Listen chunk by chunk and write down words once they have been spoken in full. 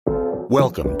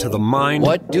Welcome to the Mind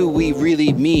What do we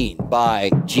really mean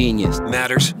by genius?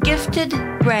 Matters Gifted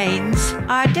brains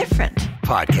are different.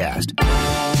 podcast.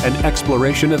 An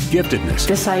exploration of giftedness.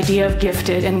 This idea of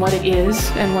gifted and what it is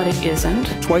and what it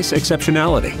isn't. Twice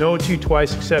exceptionality. No two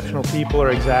twice exceptional people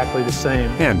are exactly the same.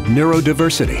 And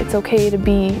neurodiversity. It's okay to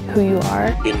be who you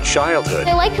are. In childhood.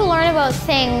 I like to learn about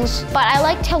things, but I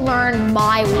like to learn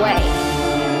my way.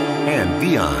 And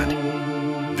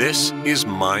beyond. This is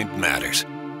Mind Matters.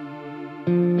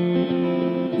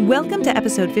 Welcome to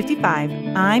episode 55.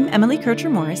 I'm Emily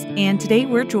Kircher-Morris, and today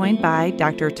we're joined by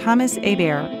Dr. Thomas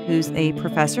Hébert, who's a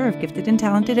professor of gifted and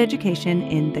talented education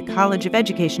in the College of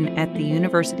Education at the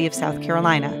University of South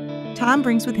Carolina. Tom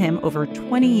brings with him over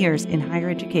 20 years in higher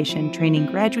education, training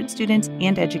graduate students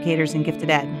and educators in gifted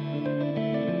ed.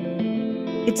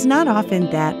 It's not often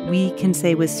that we can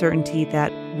say with certainty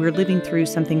that we're living through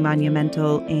something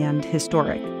monumental and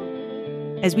historic.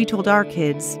 As we told our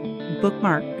kids,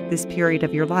 bookmark this period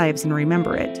of your lives and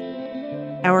remember it.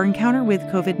 Our encounter with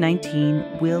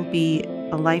COVID-19 will be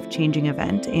a life-changing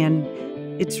event, and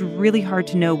it's really hard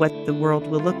to know what the world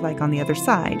will look like on the other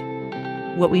side.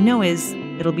 What we know is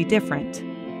it'll be different,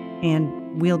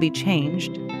 and we'll be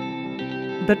changed.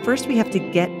 But first we have to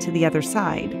get to the other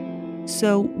side.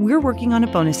 So we're working on a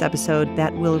bonus episode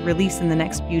that will release in the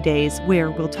next few days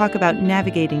where we'll talk about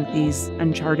navigating these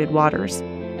uncharted waters.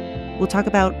 We'll talk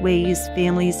about ways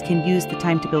families can use the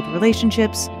time to build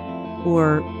relationships,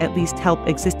 or at least help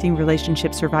existing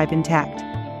relationships survive intact,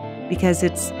 because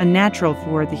it's unnatural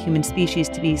for the human species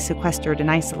to be sequestered and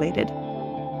isolated.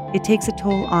 It takes a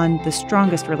toll on the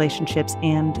strongest relationships,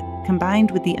 and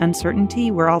combined with the uncertainty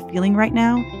we're all feeling right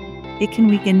now, it can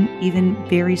weaken even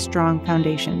very strong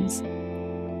foundations.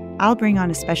 I'll bring on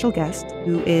a special guest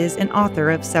who is an author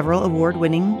of several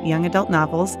award-winning young adult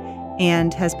novels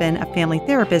and has been a family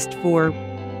therapist for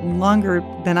longer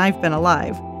than I've been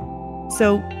alive.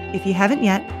 So if you haven't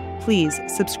yet, please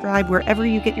subscribe wherever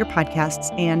you get your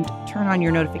podcasts and turn on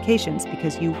your notifications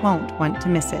because you won't want to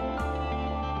miss it.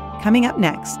 Coming up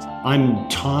next. I'm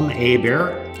Tom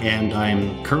Hébert, and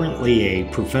I'm currently a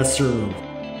professor of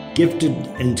gifted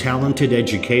and talented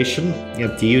education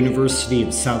at the University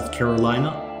of South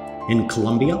Carolina in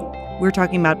Columbia. We're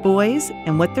talking about boys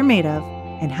and what they're made of,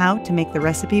 and how to make the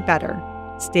recipe better.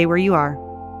 Stay where you are.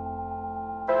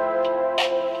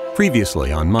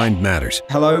 Previously on Mind Matters.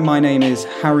 Hello, my name is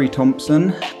Harry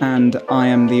Thompson, and I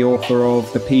am the author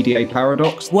of the PDA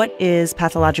Paradox. What is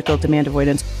pathological demand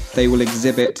avoidance? They will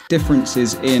exhibit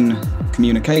differences in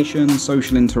communication,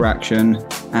 social interaction,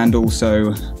 and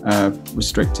also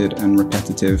restricted and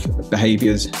repetitive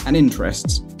behaviors and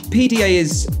interests. PDA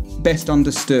is best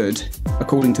understood,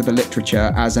 according to the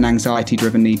literature, as an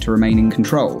anxiety-driven need to remain in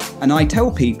control. And I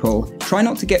tell people, try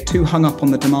not to get too hung up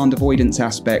on the demand avoidance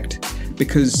aspect,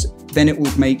 because then it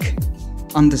will make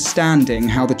understanding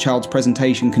how the child's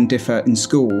presentation can differ in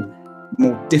school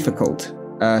more difficult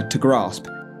to grasp.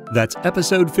 That's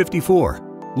episode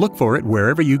 54. Look for it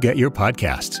wherever you get your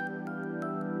podcasts.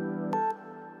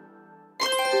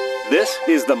 This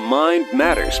is the Mind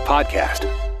Matters podcast.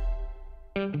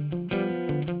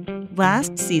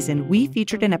 Last season, we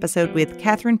featured an episode with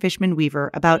Catherine Fishman Weaver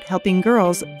about helping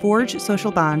girls forge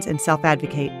social bonds and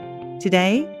self-advocate.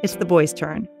 Today, it's the boys'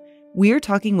 turn. We're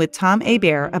talking with Tom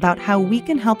Hébert about how we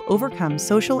can help overcome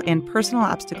social and personal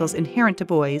obstacles inherent to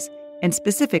boys, and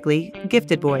specifically,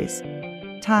 gifted boys.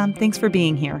 Tom, thanks for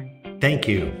being here. Thank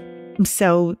you.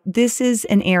 So, this is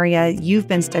an area you've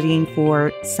been studying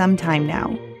for some time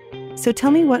now. So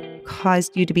tell me what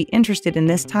caused you to be interested in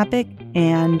this topic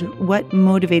and what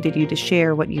motivated you to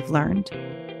share what you've learned.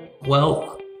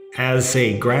 Well, as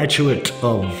a graduate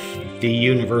of the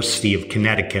University of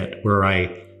Connecticut, where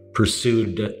I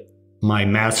pursued my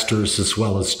master's as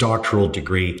well as doctoral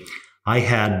degree, I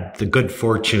had the good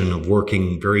fortune of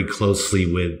working very closely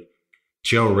with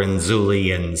Joe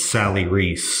Renzulli and Sally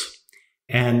Reese.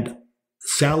 And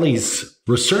Sally's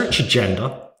research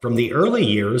agenda from the early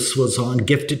years was on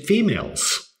gifted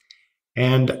females.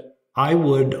 And I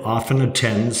would often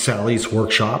attend Sally's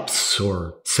workshops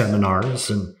or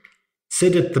seminars and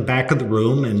sit at the back of the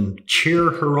room and cheer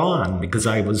her on because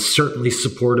I was certainly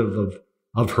supportive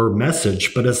of her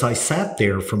message. But as I sat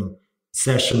there from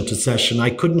session to session,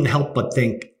 I couldn't help but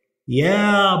think,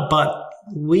 yeah, but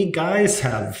we guys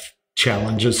have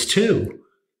challenges too.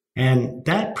 And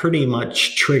that pretty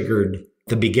much triggered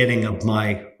the beginning of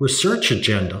my research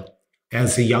agenda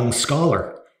as a young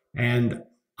scholar. And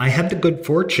I had the good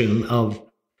fortune of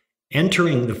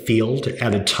entering the field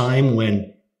at a time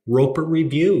when Roper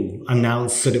Review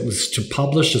announced that it was to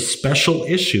publish a special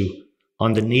issue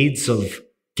on the needs of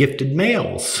gifted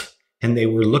males, and they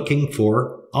were looking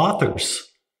for authors.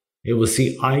 It was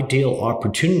the ideal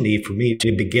opportunity for me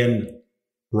to begin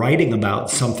writing about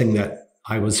something that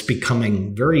I was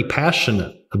becoming very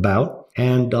passionate about.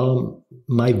 And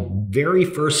my very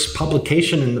first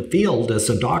publication in the field as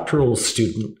a doctoral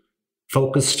student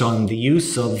focused on the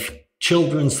use of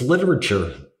children's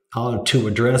literature to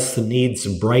address the needs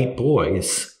of bright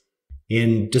boys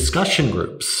in discussion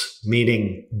groups,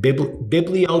 meaning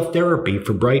bibliotherapy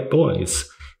for bright boys.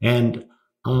 And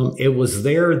it was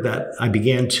there that I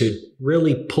began to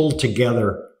really pull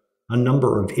together a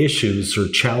number of issues or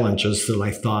challenges that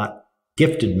I thought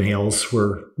gifted males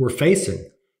were facing.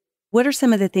 What are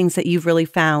some of the things that you've really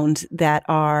found that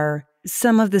are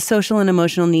some of the social and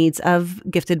emotional needs of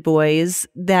gifted boys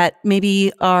that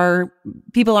maybe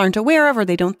people aren't aware of or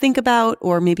they don't think about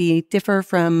or maybe differ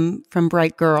from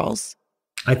bright girls?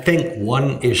 I think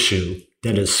one issue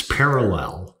that is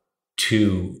parallel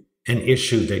to an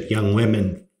issue that young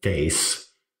women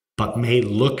face but may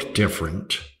look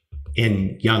different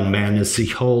in young men is the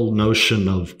whole notion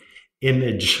of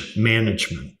image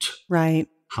management. Right.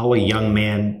 How a young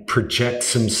man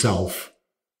projects himself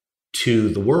to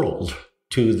the world,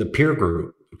 to the peer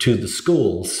group, to the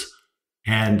schools,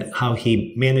 and how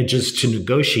he manages to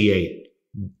negotiate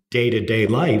day-to-day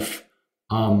life,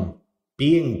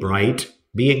 being bright,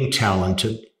 being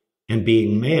talented, and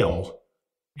being male.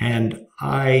 And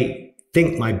I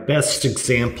think my best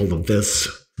example of this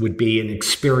would be an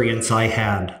experience I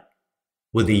had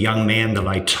with a young man that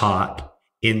I taught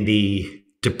in the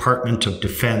Department of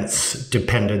Defense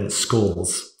dependent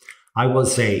schools. I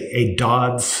was a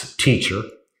DODS teacher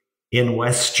in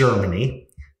West Germany,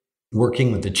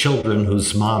 working with the children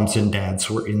whose moms and dads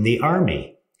were in the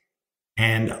Army.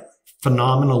 And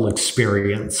phenomenal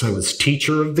experience. I was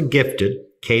teacher of the gifted,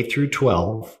 K through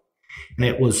 12, and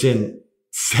it was in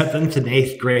 7th and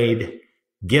 8th grade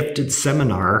gifted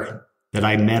seminar that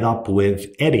I met up with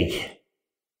Eddie.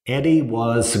 Eddie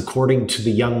was, according to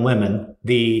the young women,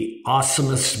 the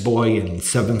awesomest boy in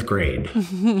 7th grade.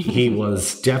 He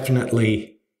was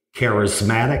definitely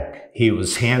charismatic. He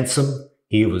was handsome.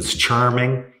 He was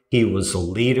charming. He was a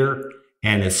leader.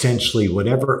 And essentially,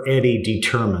 whatever Eddie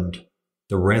determined,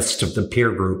 the rest of the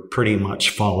peer group pretty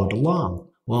much followed along.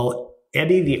 Well,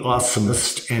 Eddie, the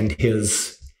awesomest, and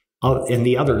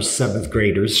the other 7th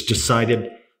graders decided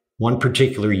one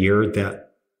particular year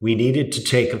that we needed to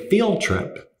take a field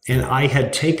trip. And I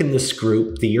had taken this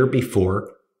group the year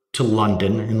before to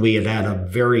London, and we had had a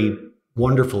very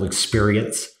wonderful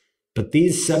experience. But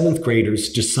these 7th graders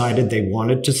decided they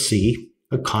wanted to see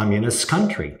a communist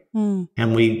country.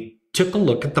 And we took a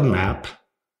look at the map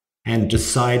and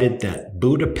decided that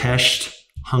Budapest,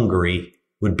 Hungary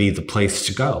would be the place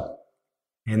to go.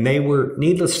 And they were,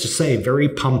 needless to say, very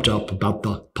pumped up about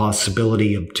the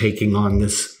possibility of taking on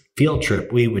this field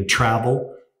trip. We would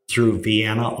travel through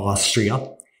Vienna, Austria,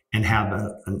 and have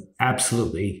an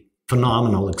absolutely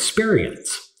phenomenal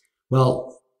experience.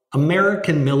 Well,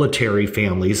 American military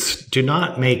families do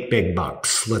not make big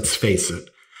bucks, let's face it.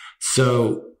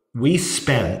 So we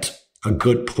spent a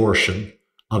good portion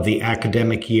of the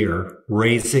academic year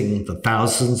raising the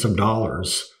thousands of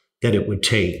dollars that it would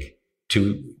take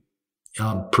to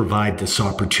provide this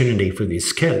opportunity for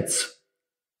these kids.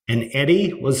 And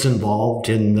Eddie was involved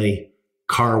in the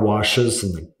car washes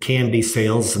and the candy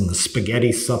sales and the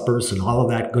spaghetti suppers and all of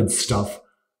that good stuff,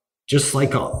 just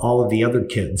like all of the other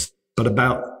kids. But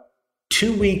about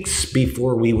 2 weeks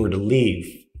before we were to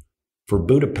leave for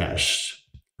Budapest,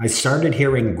 I started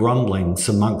hearing grumblings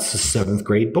amongst the 7th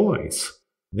grade boys.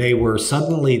 They were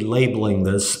suddenly labeling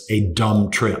this a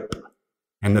dumb trip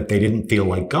and that they didn't feel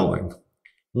like going.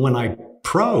 When I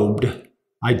probed,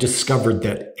 I discovered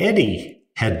that Eddie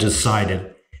had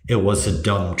decided it was a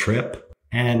dumb trip.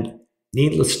 And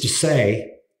needless to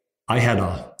say, I had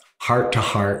a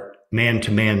heart-to-heart,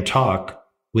 man-to-man talk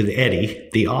with Eddie,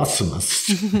 the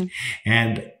awesomest.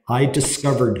 And I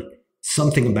discovered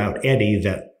something about Eddie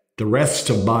that the rest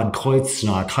of Bad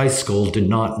Kreuznach High School did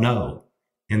not know.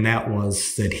 And that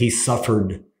was that he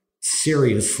suffered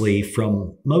seriously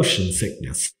from motion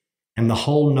sickness. And the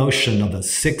whole notion of a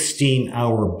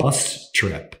 16-hour bus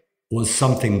trip was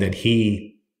something that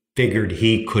he figured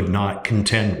he could not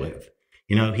contend with.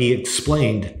 You know, he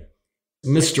explained,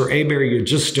 Mr. Hébert, you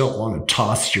just don't want to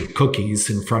toss your cookies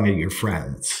in front of your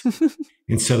friends.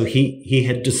 And so he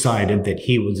had decided that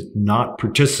he would not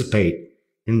participate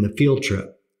in the field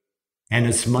trip. And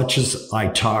as much as I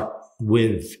talked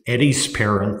with Eddie's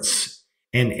parents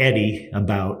and Eddie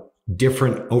about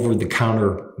different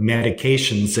over-the-counter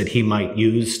medications that he might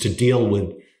use to deal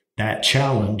with that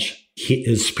challenge,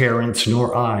 his parents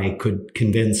nor I could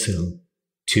convince him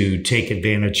to take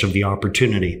advantage of the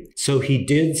opportunity. So he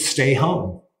did stay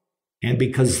home. And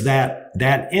because that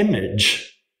image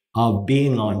of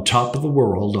being on top of the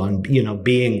world,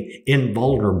 being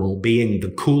invulnerable, being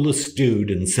the coolest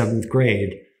dude in 7th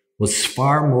grade was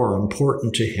far more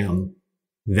important to him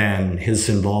than his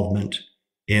involvement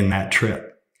in that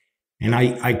trip. And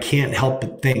I can't help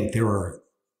but think there are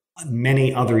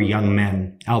many other young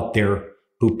men out there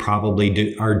who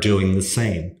probably are doing the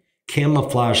same,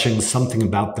 camouflaging something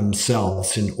about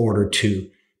themselves in order to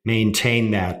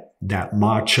maintain that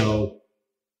macho,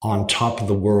 on top of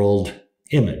the world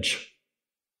image.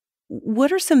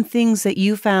 What are some things that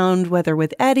you found, whether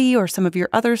with Eddie or some of your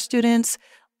other students?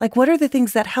 Like, what are the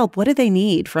things that help? What do they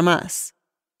need from us?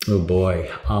 Oh,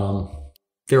 boy.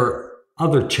 There are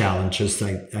other challenges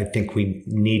I think we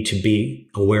need to be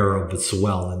aware of as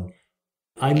well. And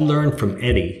I learned from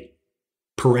Eddie,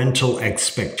 parental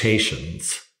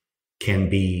expectations can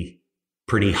be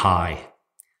pretty high.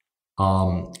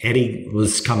 Eddie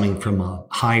was coming from a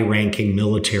high-ranking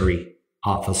military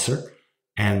officer,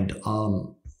 and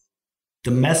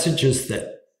the messages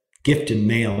that gifted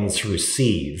males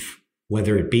receive,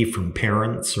 whether it be from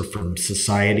parents or from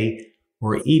society,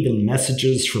 or even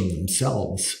messages from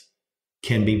themselves,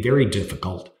 can be very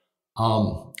difficult.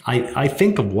 I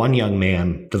think of one young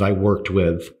man that I worked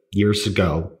with years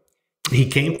ago. He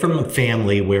came from a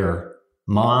family where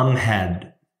mom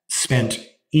had spent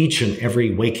each and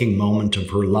every waking moment of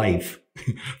her life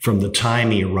from the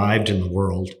time he arrived in the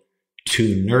world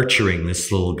to nurturing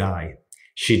this little guy.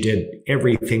 She did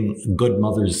everything good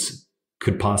mothers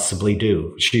could possibly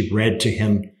do. She read to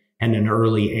him at an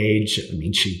early age. I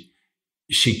mean,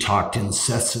 she talked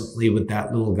incessantly with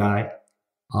that little guy.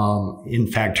 In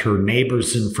fact, her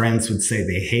neighbors and friends would say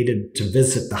they hated to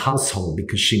visit the household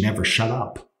because she never shut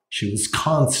up. She was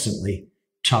constantly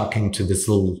talking to this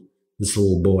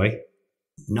little boy.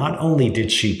 Not only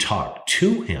did she talk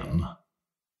to him,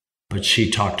 but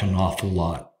she talked an awful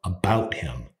lot about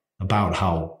him, about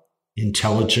how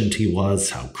intelligent he was,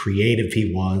 how creative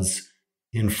he was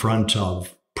in front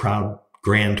of proud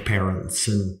grandparents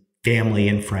and family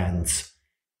and friends.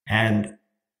 And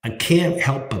I can't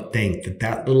help but think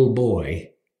that little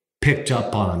boy picked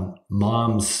up on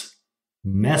mom's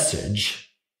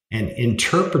message and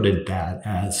interpreted that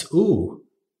as, ooh,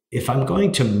 if I'm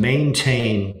going to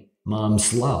maintain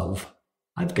mom's love,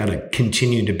 I've got to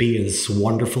continue to be as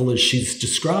wonderful as she's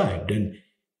described. And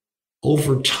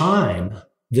over time,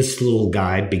 this little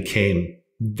guy became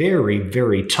very,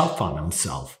 very tough on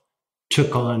himself,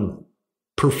 took on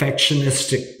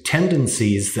perfectionistic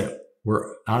tendencies that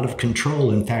were out of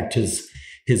control. In fact,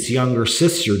 his younger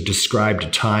sister described a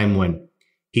time when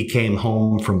he came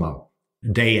home from a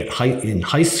day in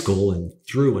high school and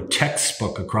threw a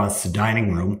textbook across the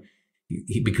dining room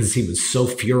because he was so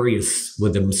furious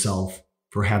with himself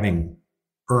for having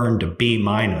earned a B-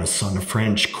 on a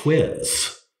French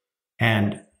quiz.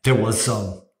 And there was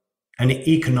an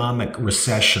economic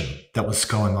recession that was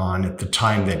going on at the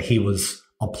time that he was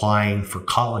applying for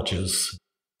colleges.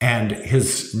 And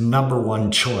his number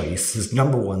one choice, his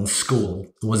number one school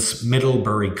was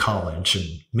Middlebury College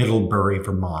in Middlebury,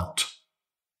 Vermont.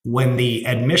 When the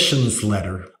admissions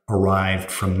letter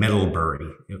arrived from Middlebury,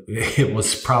 it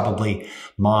was probably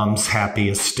mom's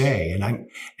happiest day.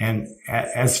 And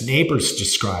as neighbors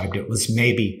described, it was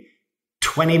maybe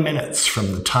 20 minutes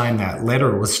from the time that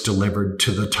letter was delivered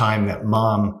to the time that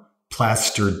mom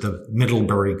plastered the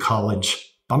Middlebury College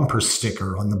bumper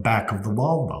sticker on the back of the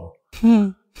Volvo.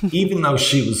 Even though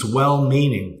she was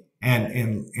well-meaning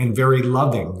and very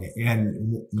loving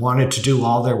and wanted to do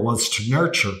all there was to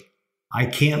nurture, I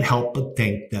can't help but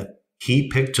think that he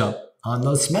picked up on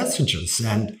those messages.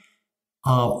 And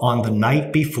on the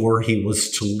night before he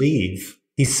was to leave,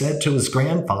 he said to his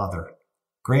grandfather,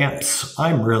 "Gramps,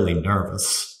 I'm really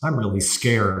nervous. I'm really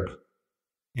scared."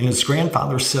 And his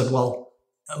grandfather said, "Well,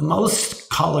 most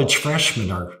college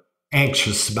freshmen are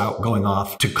anxious about going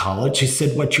off to college." He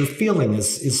said, "What you're feeling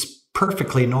is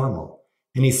perfectly normal."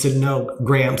 And he said, "No,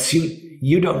 Gramps,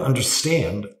 you don't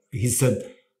understand." He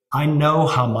said, "I know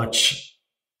how much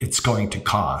it's going to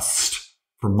cost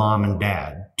for mom and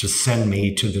dad to send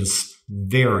me to this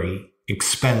very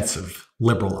expensive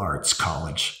liberal arts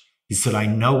college." He said, "I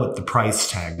know what the price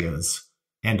tag is,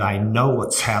 and I know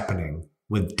what's happening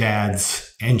with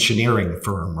dad's engineering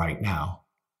firm right now.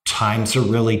 Times are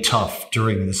really tough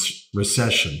during this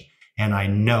recession, and I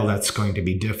know that's going to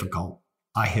be difficult.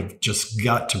 I have just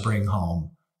got to bring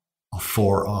home a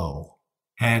 4.0.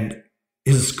 And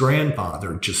his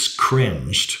grandfather just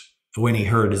cringed when he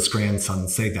heard his grandson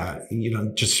say that,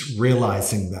 just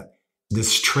realizing that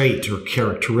this trait or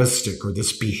characteristic or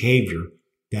this behavior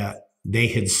that they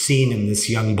had seen in this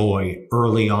young boy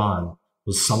early on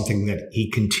was something that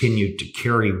he continued to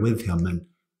carry with him. And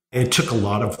it took a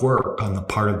lot of work on the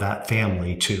part of that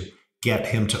family to get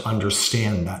him to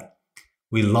understand that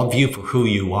we love you for who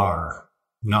you are,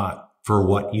 not for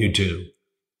what you do.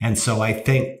 And so I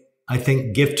think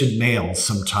gifted males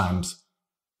sometimes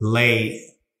lay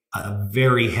a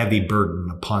very heavy burden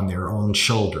upon their own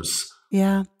shoulders.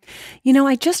 Yeah. You know,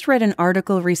 I just read an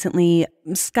article recently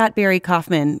Scott Barry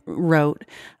Kaufman wrote,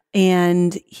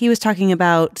 and he was talking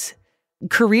about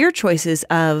career choices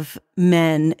of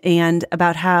men and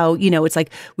about how, you know, it's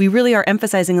like we really are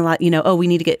emphasizing a lot, you know, oh, we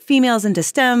need to get females into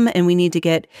STEM and we need to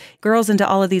get girls into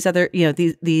all of these other, you know,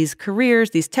 these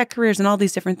careers, these tech careers and all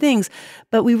these different things.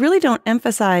 But we really don't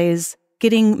emphasize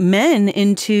getting men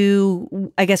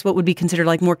into, I guess, what would be considered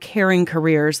like more caring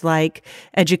careers like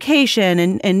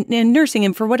education and nursing.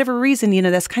 And for whatever reason, you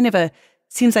know, that's kind of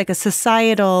seems like a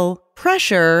societal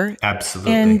pressure.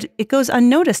 Absolutely. And it goes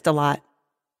unnoticed a lot.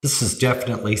 This is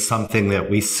definitely something that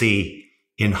we see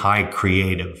in high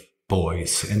creative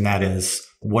boys, and that is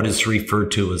what is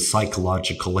referred to as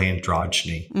psychological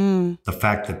androgyny. The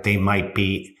fact that they might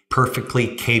be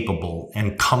perfectly capable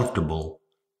and comfortable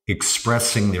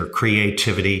expressing their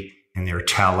creativity and their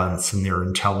talents and their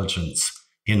intelligence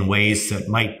in ways that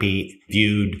might be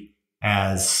viewed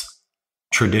as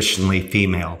traditionally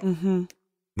female.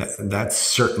 That's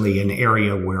certainly an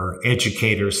area where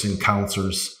educators and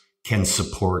counselors can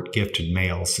support gifted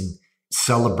males and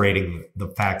celebrating the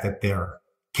fact that they're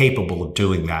capable of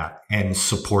doing that and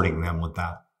supporting them with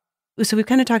that. So we've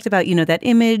kind of talked about, you know, that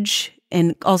image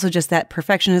and also just that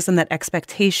perfectionism, that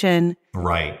expectation.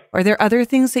 Right. Are there other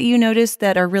things that you notice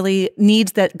that are really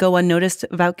needs that go unnoticed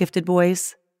about gifted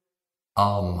boys?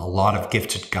 A lot of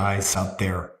gifted guys out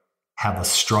there have a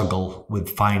struggle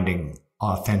with finding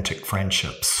authentic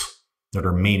friendships that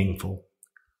are meaningful.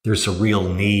 There's a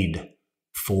real need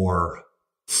for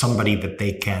somebody that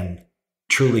they can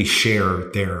truly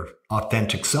share their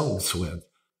authentic selves with,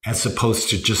 as opposed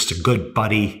to just a good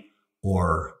buddy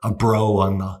or a bro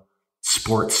on the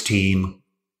sports team,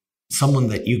 someone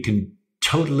that you can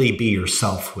totally be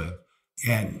yourself with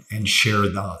and share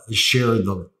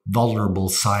the vulnerable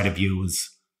side of you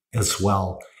as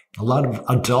well. A lot of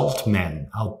adult men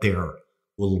out there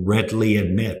will readily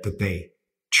admit that they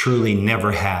truly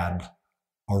never had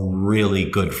a really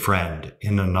good friend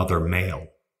in another male.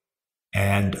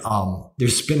 And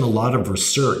there's been a lot of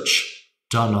research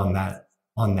done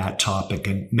on that topic,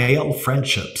 and male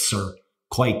friendships are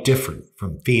quite different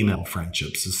from female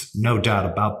friendships. There's no doubt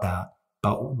about that.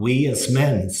 But we as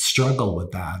men struggle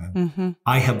with that. And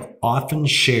I have often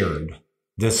shared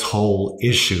this whole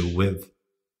issue with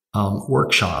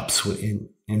workshops,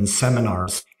 in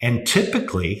seminars, and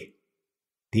typically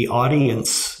the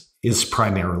audience is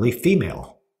primarily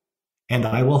female. And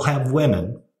I will have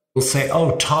women who say,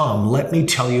 "Oh, Tom, let me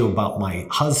tell you about my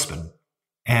husband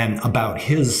and about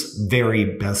his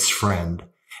very best friend."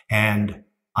 And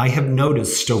I have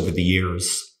noticed over the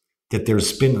years that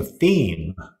there's been a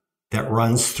theme that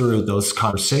runs through those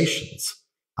conversations.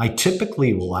 I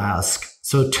typically will ask,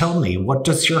 "So tell me, what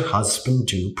does your husband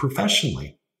do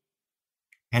professionally?"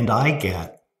 And I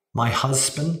get, "My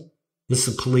husband is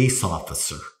a police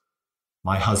officer.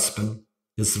 My husband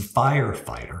is a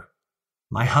firefighter.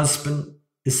 My husband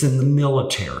is in the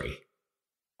military."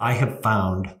 I have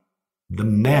found the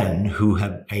men who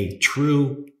have a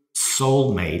true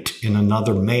soulmate in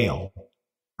another male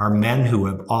are men who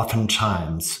have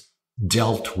oftentimes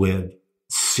dealt with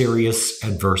serious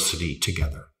adversity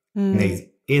together.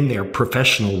 They, in their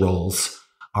professional roles,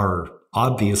 are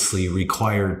obviously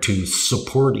required to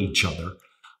support each other.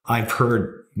 I've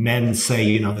heard men say,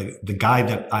 you know, the guy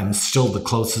that I'm still the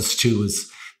closest to is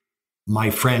my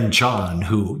friend John,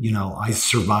 who, you know, I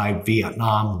survived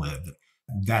Vietnam with,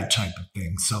 that type of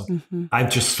thing. So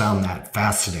I've just found that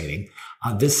fascinating.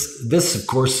 This, of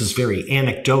course, is very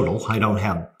anecdotal. I don't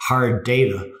have hard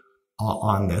data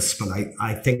on this, but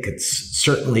I think it's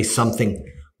certainly something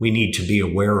we need to be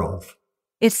aware of.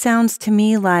 It sounds to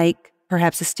me like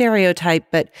perhaps a stereotype,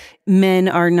 but men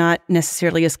are not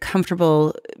necessarily as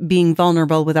comfortable being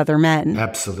vulnerable with other men.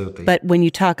 Absolutely. But when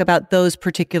you talk about those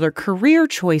particular career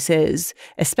choices,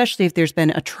 especially if there's been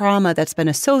a trauma that's been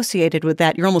associated with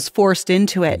that, you're almost forced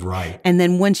into it. Right. And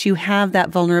then once you have that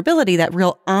vulnerability, that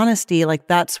real honesty, like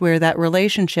that's where that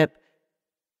relationship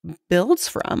builds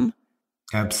from.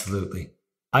 Absolutely.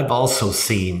 I've also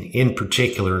seen, in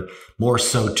particular, more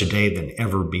so today than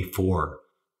ever before,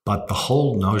 but the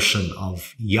whole notion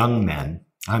of young men,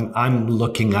 I'm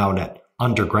looking out at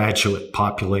undergraduate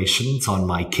populations on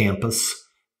my campus.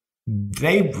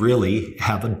 They really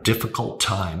have a difficult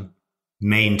time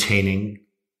maintaining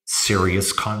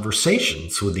serious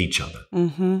conversations with each other.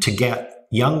 To get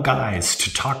young guys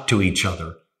to talk to each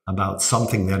other about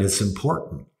something that is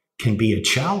important can be a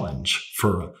challenge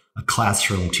for a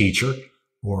classroom teacher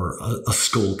or a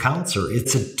school counselor.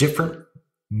 It's a different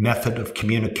method of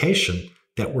communication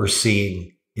that we're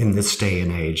seeing in this day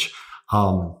and age.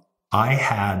 I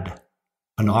had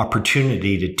an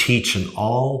opportunity to teach an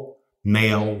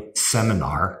all-male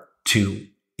seminar to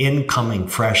incoming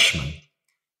freshmen.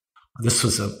 This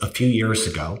was a few years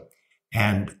ago,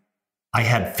 and I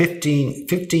had 15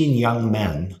 young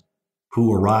men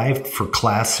who arrived for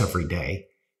class every day,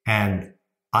 and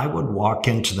I would walk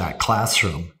into that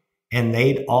classroom, and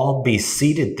they'd all be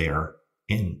seated there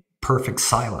in perfect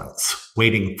silence,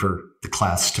 waiting for the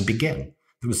class to begin.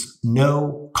 There was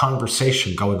no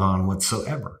conversation going on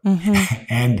whatsoever.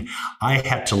 And I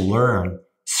had to learn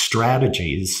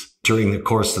strategies during the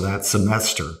course of that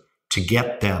semester to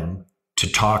get them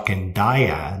to talk in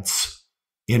dyads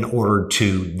in order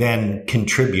to then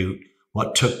contribute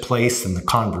what took place in the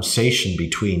conversation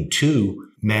between two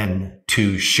men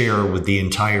to share with the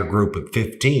entire group of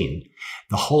 15.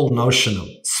 The whole notion of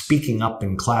speaking up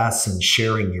in class and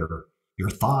sharing your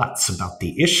thoughts about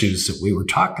the issues that we were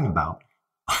talking about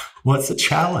was a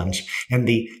challenge. And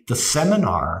the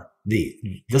seminar,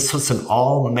 this was an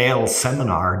all-male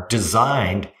seminar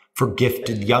designed for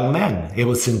gifted young men. It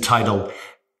was entitled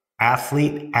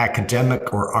Athlete,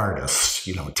 Academic, or Artist,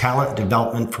 talent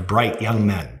development for bright young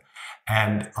men.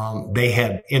 And they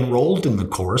had enrolled in the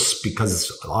course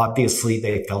because obviously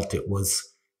they felt it was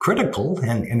critical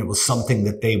and it was something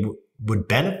that they would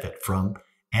benefit from.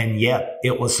 And yet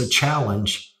it was a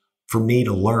challenge for me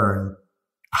to learn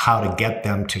how to get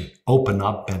them to open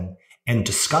up and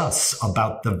discuss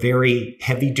about the very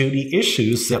heavy-duty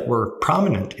issues that were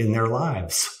prominent in their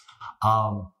lives.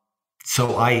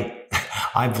 So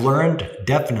I've learned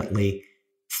definitely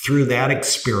through that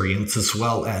experience, as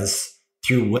well as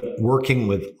through working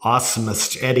with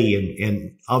Awesomest Eddie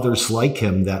and others like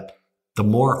him, that the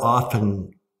more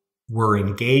often we're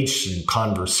engaged in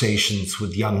conversations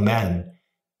with young men,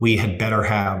 we had better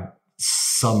have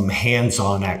some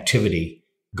hands-on activity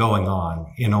going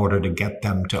on in order to get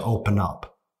them to open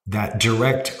up. That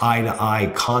direct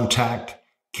eye-to-eye contact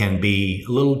can be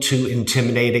a little too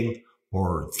intimidating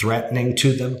or threatening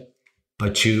to them,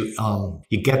 but you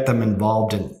get them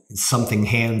involved in something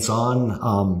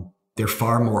hands-on. They're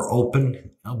far more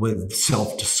open with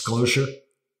self-disclosure.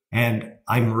 And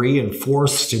I'm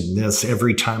reinforced in this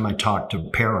every time I talk to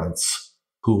parents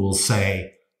who will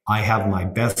say, I have my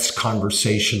best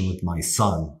conversation with my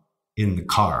son in the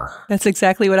car. That's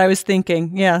exactly what I was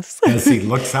thinking. Yes. As he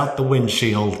looks out the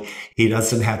windshield, he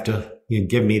doesn't have to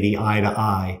give me the eye to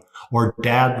eye. Or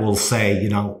dad will say,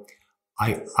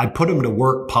 I put him to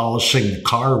work polishing the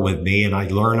car with me, and I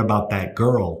learn about that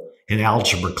girl in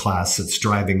algebra class that's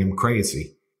driving him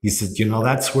crazy. He said,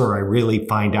 that's where I really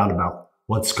find out about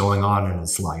what's going on in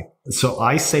his life. So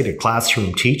I say to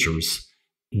classroom teachers,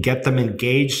 get them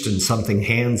engaged in something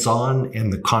hands-on,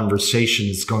 and the conversation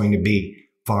is going to be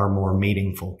far more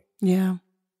meaningful. Yeah.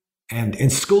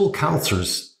 And school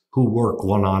counselors who work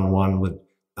one-on-one with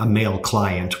a male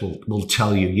client will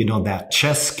tell you, that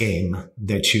chess game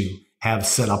that you have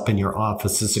set up in your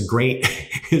office is a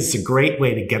great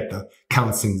way to get the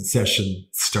counseling session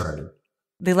started.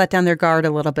 They let down their guard a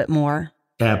little bit more.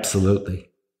 Absolutely.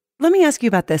 Let me ask you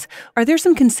about this. Are there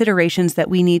some considerations that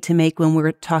we need to make when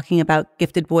we're talking about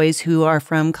gifted boys who are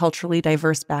from culturally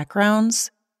diverse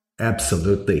backgrounds?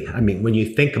 Absolutely. I mean, when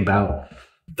you think about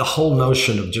the whole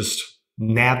notion of just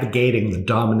navigating the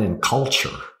dominant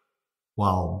culture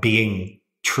while being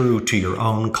true to your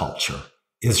own culture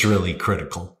is really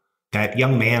critical. That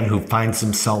young man who finds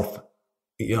himself,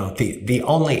 the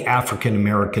only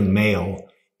African-American male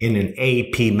in an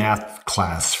AP math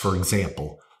class, for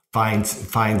example,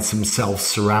 finds himself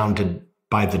surrounded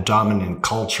by the dominant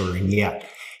culture, and yet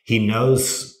he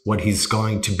knows what he's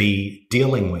going to be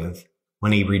dealing with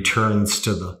when he returns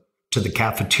to the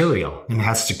cafeteria and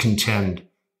has to contend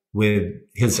with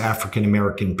his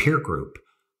African-American peer group.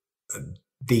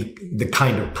 The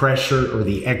kind of pressure or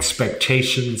the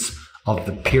expectations of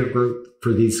the peer group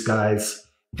for these guys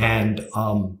and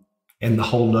the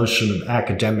whole notion of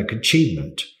academic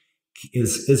achievement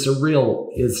is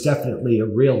definitely a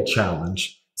real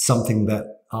challenge, something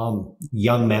that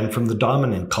young men from the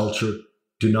dominant culture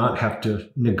do not have to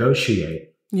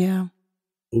negotiate. Yeah.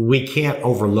 We can't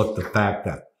overlook the fact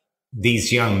that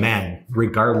these young men,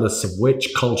 regardless of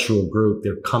which cultural group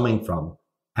they're coming from,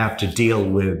 have to deal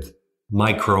with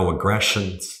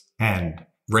microaggressions and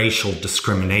racial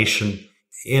discrimination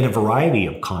in a variety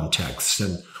of contexts.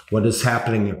 And what is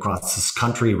happening across this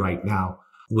country right now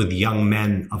with young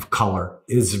men of color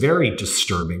is very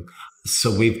disturbing.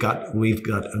 So we've got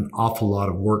an awful lot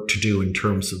of work to do in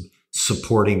terms of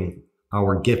supporting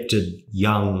our gifted,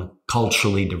 young,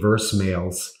 culturally diverse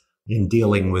males in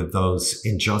dealing with those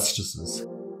injustices.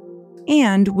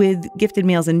 And with gifted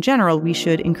males in general, we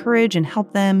should encourage and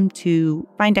help them to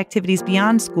find activities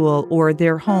beyond school or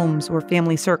their homes or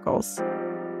family circles.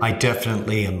 I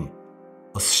definitely am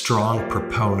a strong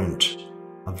proponent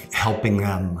of helping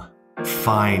them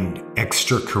find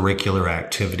extracurricular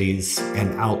activities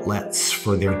and outlets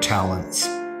for their talents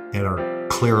that are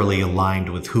clearly aligned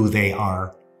with who they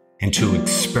are, and to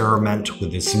experiment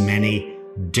with as many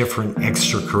different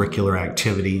extracurricular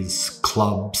activities,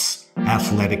 clubs,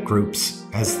 athletic groups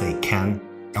as they can,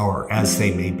 or as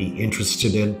they may be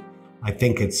interested in. I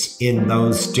think it's in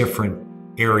those different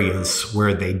areas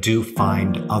where they do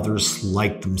find others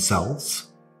like themselves.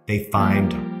 They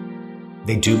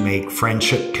do make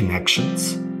friendship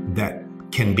connections that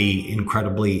can be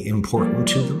incredibly important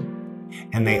to them.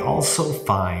 And they also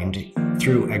find,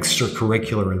 through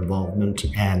extracurricular involvement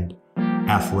and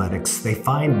athletics, they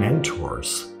find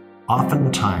mentors.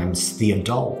 Oftentimes, the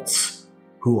adults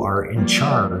who are in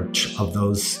charge of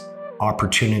those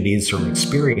opportunities or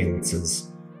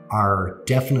experiences are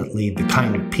definitely the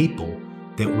kind of people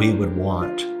that we would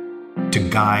want to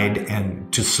guide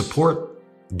and to support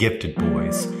gifted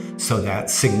boys. So that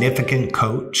significant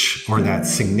coach or that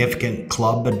significant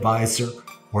club advisor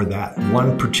or that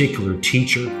one particular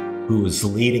teacher who is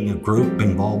leading a group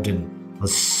involved in a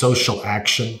social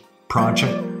action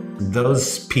project,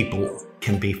 those people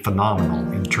can be phenomenal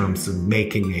in terms of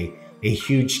making a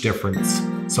huge difference.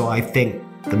 So I think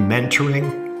the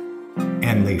mentoring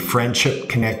and the friendship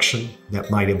connection that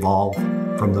might evolve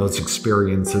from those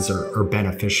experiences are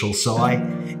beneficial. So I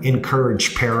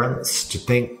encourage parents to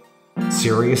think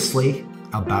seriously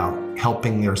about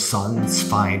helping their sons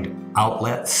find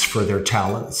outlets for their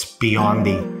talents beyond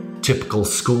the typical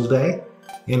school day.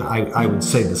 And I would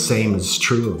say the same is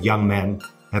true of young men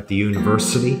at the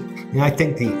university. And I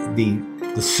think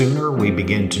the sooner we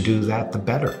begin to do that, the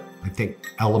better. I think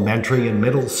elementary and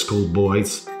middle school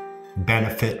boys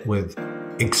benefit with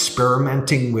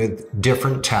experimenting with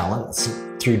different talents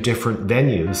through different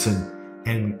venues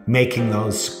and making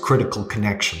those critical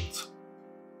connections.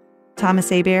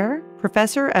 Thomas Hébert,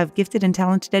 Professor of Gifted and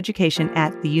Talented Education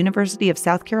at the University of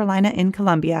South Carolina in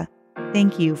Columbia.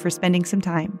 Thank you for spending some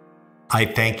time. I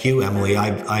thank you, Emily.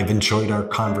 I've enjoyed our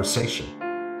conversation.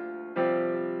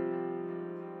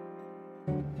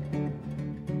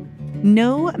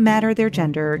 No matter their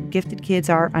gender, gifted kids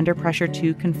are under pressure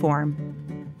to conform.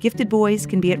 Gifted boys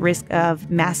can be at risk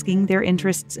of masking their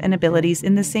interests and abilities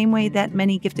in the same way that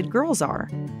many gifted girls are.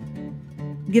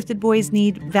 Gifted boys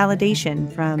need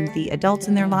validation from the adults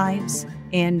in their lives,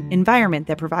 an environment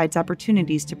that provides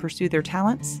opportunities to pursue their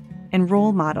talents, and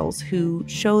role models who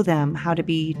show them how to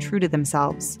be true to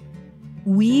themselves.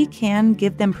 We can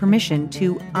give them permission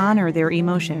to honor their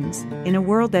emotions in a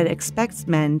world that expects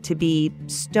men to be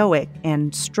stoic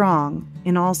and strong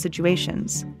in all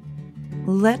situations.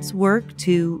 Let's work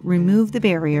to remove the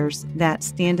barriers that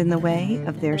stand in the way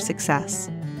of their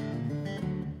success.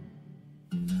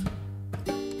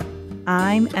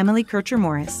 I'm Emily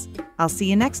Kircher-Morris. I'll see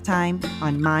you next time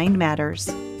on Mind Matters.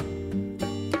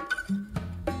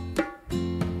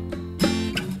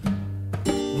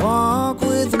 Walk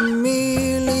with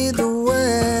me, lead the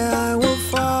way, I will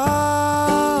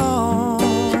follow.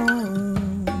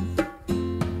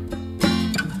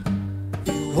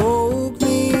 You woke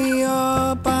me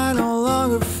up, I no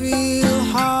longer feel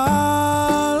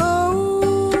hollow.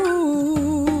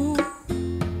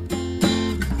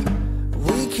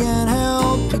 We can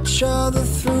help each other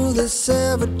through this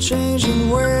ever-changing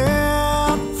weather.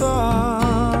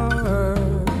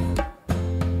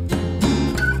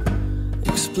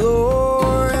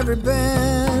 Explore every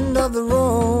bend of the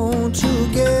road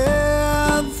together.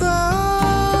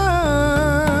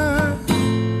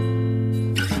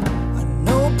 An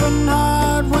open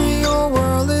heart when your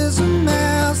world is a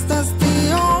mess. That's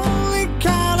the only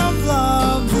kind of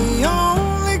love, the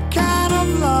only kind of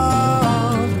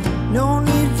love. No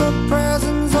need for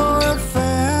presents or a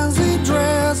fancy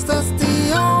dress. That's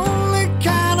the only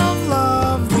kind of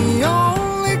love, the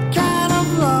only kind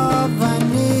of love I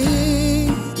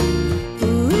need.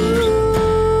 Ooh.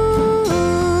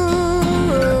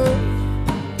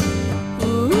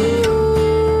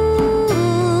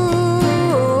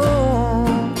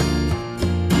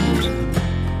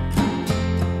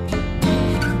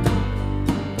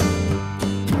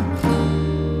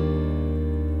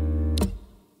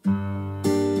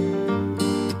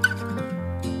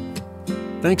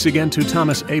 Thanks again to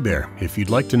Thomas Hébert. If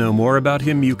you'd like to know more about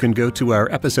him, you can go to our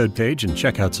episode page and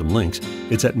check out some links.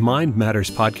 It's at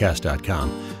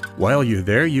mindmatterspodcast.com. While you're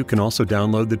there, you can also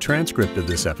download the transcript of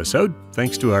this episode,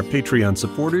 thanks to our Patreon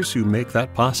supporters who make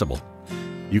that possible.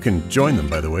 You can join them,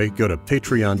 by the way. Go to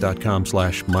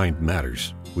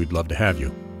patreon.com/mindmatters. We'd love to have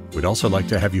you. We'd also like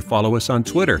to have you follow us on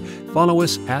Twitter. Follow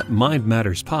us at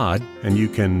MindMattersPod, and you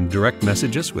can direct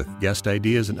message us with guest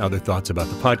ideas and other thoughts about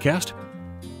the podcast.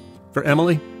 For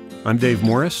Emily, I'm Dave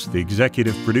Morris, the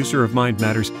executive producer of Mind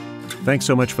Matters. Thanks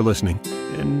so much for listening,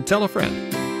 and tell a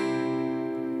friend.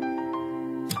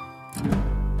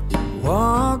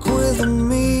 Walk with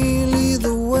me, lead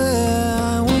the way,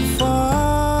 I will follow.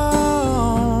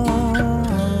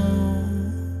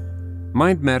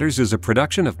 Mind Matters is a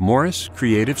production of Morris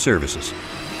Creative Services.